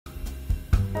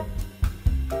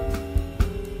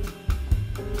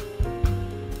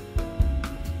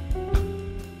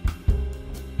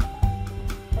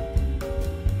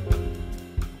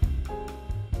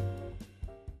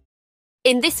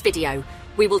In this video,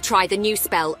 we will try the new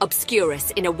spell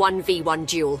Obscurus in a 1v1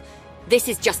 duel. This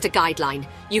is just a guideline.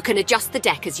 You can adjust the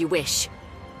deck as you wish.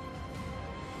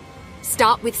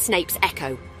 Start with Snape's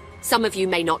Echo. Some of you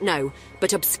may not know,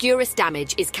 but Obscurus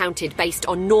damage is counted based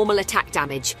on normal attack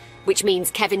damage, which means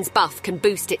Kevin's buff can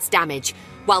boost its damage,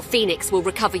 while Phoenix will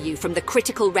recover you from the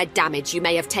critical red damage you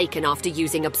may have taken after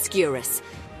using Obscurus.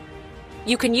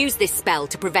 You can use this spell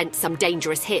to prevent some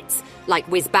dangerous hits, like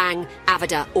Whiz-Bang,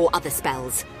 Avada, or other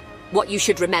spells. What you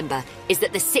should remember is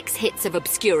that the 6 hits of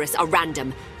Obscurus are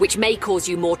random, which may cause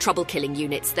you more trouble killing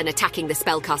units than attacking the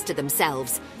spellcaster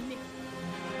themselves.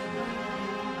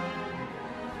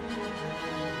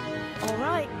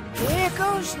 Alright, here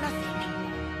goes nothing.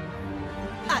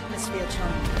 Atmosphere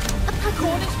charm.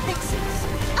 Cornish pixies.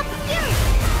 Obscurus!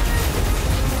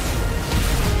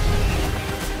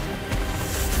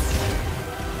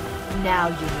 Now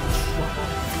you're in trouble.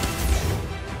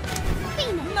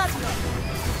 Phoenix. Nuzlocke.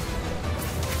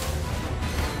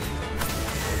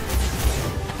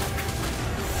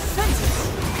 Fences.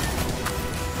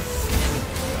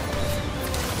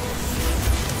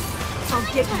 I'll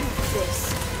give you this.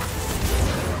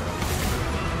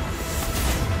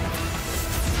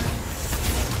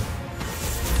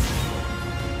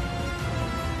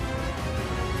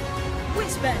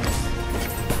 Whiz-Bang.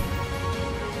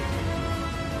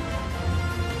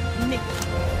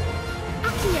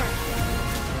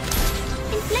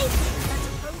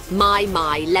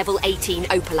 My, level 18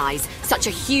 Opalize. Such a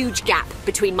huge gap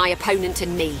between my opponent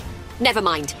and me. Never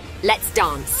mind, let's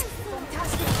dance.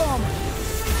 Fantastic bomb.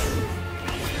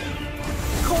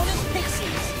 Cornish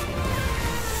pixies.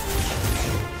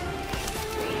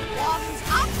 One's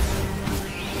up.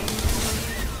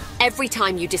 Every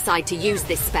time you decide to use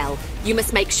this spell, you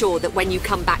must make sure that when you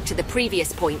come back to the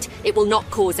previous point, it will not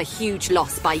cause a huge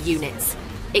loss by units.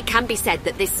 It can be said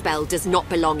that this spell does not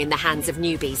belong in the hands of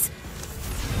newbies.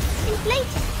 Inflated.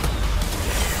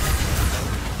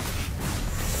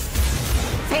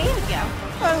 There you go.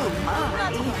 Oh my.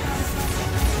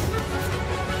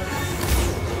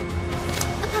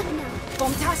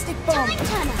 Fantastic bomb. Time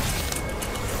turner.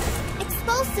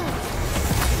 Expulsive.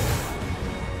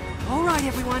 All right,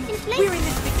 everyone. Inflated. We're in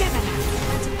this together now.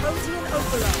 Protean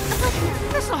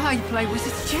overload. That's not how you play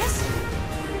wizard's chess.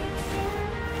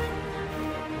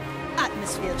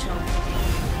 Atmosphere charm.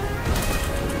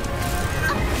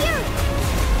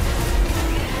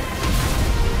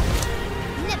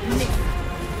 Nip.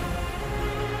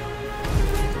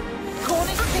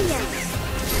 Cornish pixies.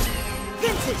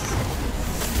 Fences.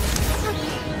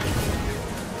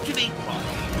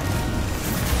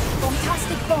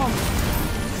 Fantastic bomb.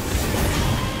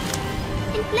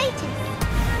 Inflated.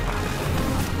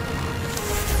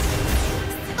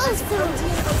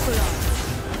 Protean overload.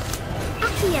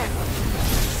 Accio.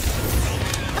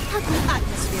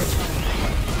 Atmosphere charm.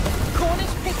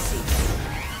 Cornish pixies.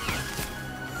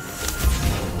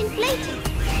 Inflated.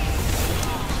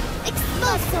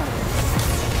 Explosive.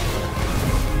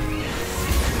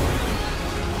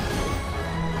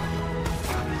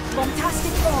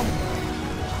 Fantastic bomb.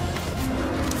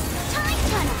 Time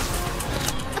turner.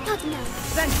 Apugno.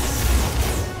 Ventus.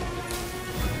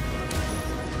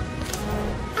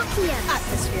 Accio.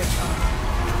 Atmosphere charm.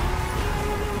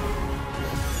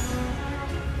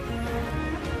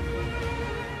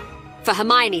 For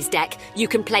Hermione's deck, you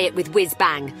can play it with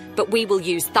Whiz-Bang, but we will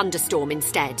use Thunderstorm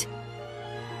instead.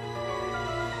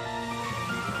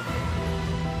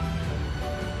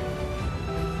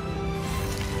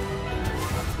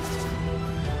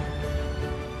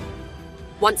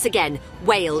 Once again,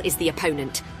 Whale is the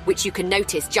opponent, which you can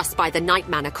notice just by the Night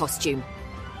Manor costume.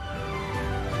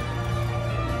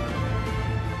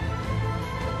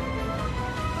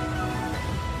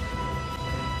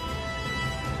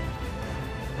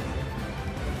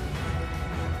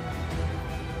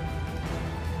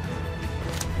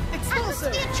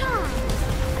 Atmosphere charm.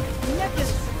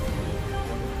 Nebulous.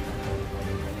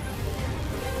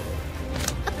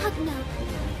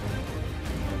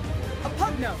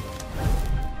 Apugno.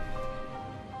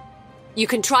 You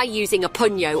can try using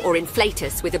Apugno or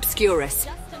Inflatus with Obscurus,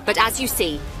 but as you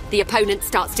see, the opponent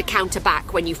starts to counter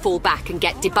back when you fall back and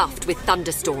get debuffed with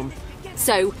Thunderstorm.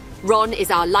 So, Ron is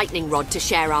our lightning rod to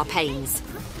share our pains.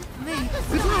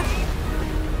 Good luck.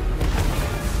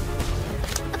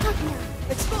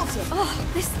 Explosive. Oh,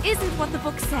 this isn't what the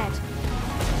book said.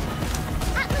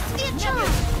 Atmosphere charm.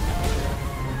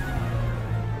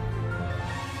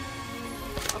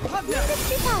 Nimbus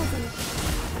 2000.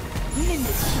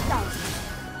 Nimbus 2000.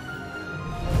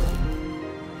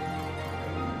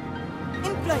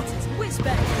 Inflators.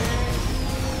 Whiz-Bang.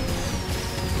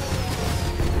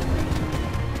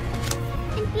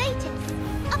 Latest.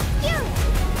 Obscurus.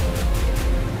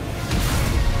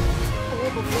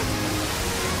 Orb of Wisdom.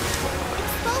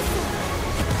 Expulsive.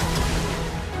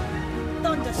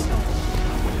 Thunderstorm.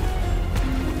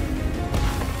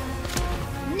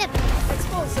 Never.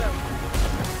 Expulsive.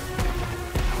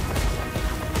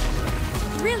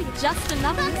 Really just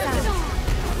another exam. Thunderstorm.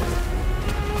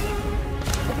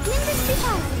 Nimbus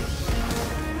 2000.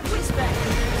 Whisper.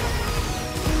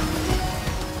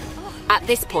 At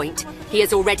this point, he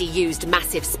has already used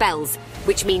massive spells,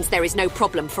 which means there is no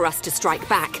problem for us to strike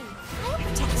back. I'll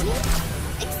protect you.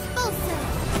 Expulsive.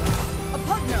 A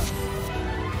partner.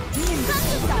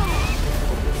 Thunderstorm.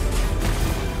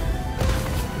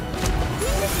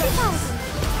 Nimbus 2000.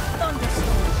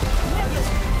 Thunderstorm.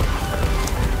 Nebula.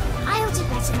 I'll do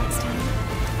better next time.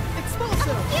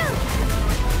 Expulsive. Obscurus.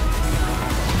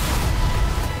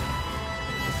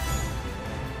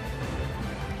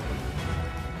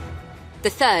 The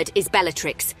third is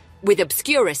Bellatrix. With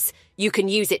Obscurus, you can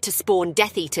use it to spawn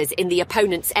Death Eaters in the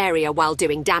opponent's area while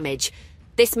doing damage.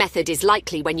 This method is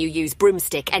likely when you use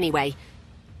Broomstick anyway.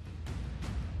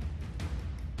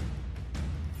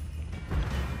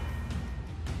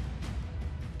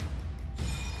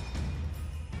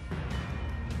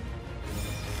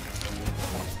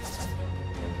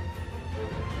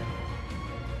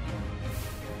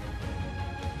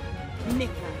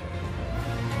 Nika.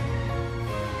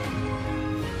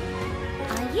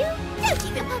 Are you? Don't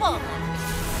even bother.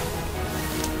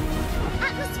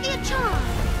 Atmosphere charm.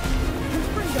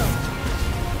 Confringo.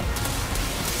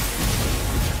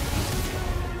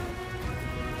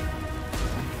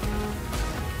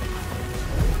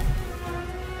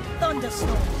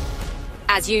 Thunderstorm.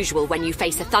 As usual, when you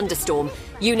face a thunderstorm,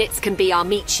 units can be our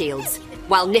meat shields,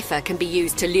 while Niffer can be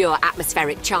used to lure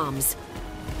atmospheric charms.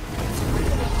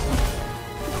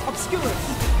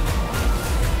 Obscurus.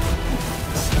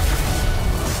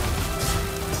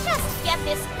 Just get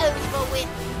this over with.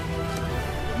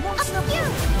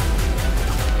 Obscurus.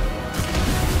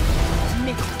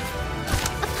 Nika.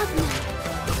 A pugna.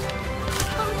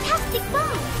 Fantastic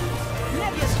bomb.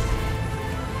 Nebula.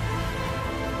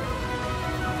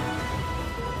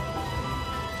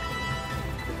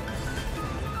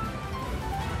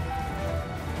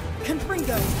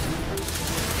 Confringo.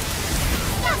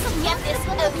 Just get this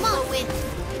over with.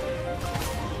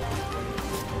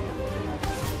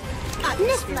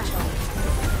 Niffler.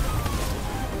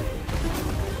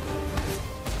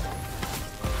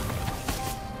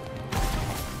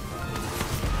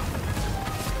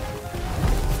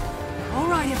 All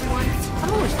right, everyone.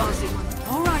 I'm always fancy one.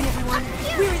 All right, everyone.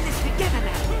 We're in this together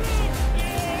now.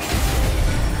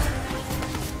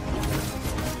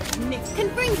 Nika.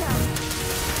 Confringo.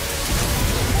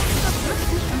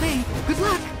 For me, good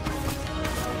luck.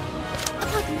 A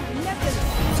pugna. Nebula.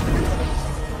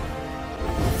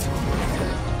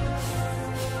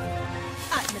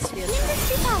 Atmosphere. Nimbus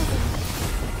 2000.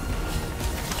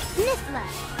 Niffler.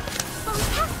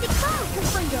 Fantastic bomb.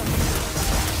 Confringo.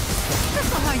 That's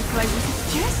not how you play wizard's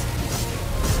chess.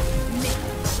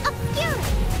 Obscurus.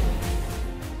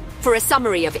 For a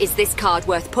summary of is this card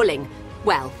worth pulling?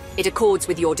 Well, it accords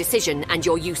with your decision and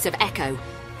your use of Echo.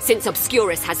 Since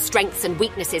Obscurus has strengths and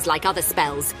weaknesses like other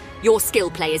spells, your skill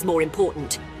play is more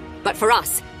important. But for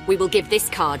us, we will give this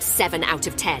card 7 out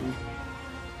of 10.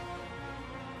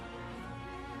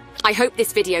 I hope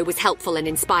this video was helpful and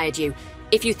inspired you.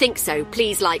 If you think so,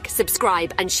 please like,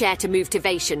 subscribe and share to move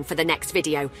Tivation for the next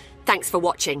video. Thanks for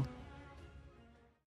watching.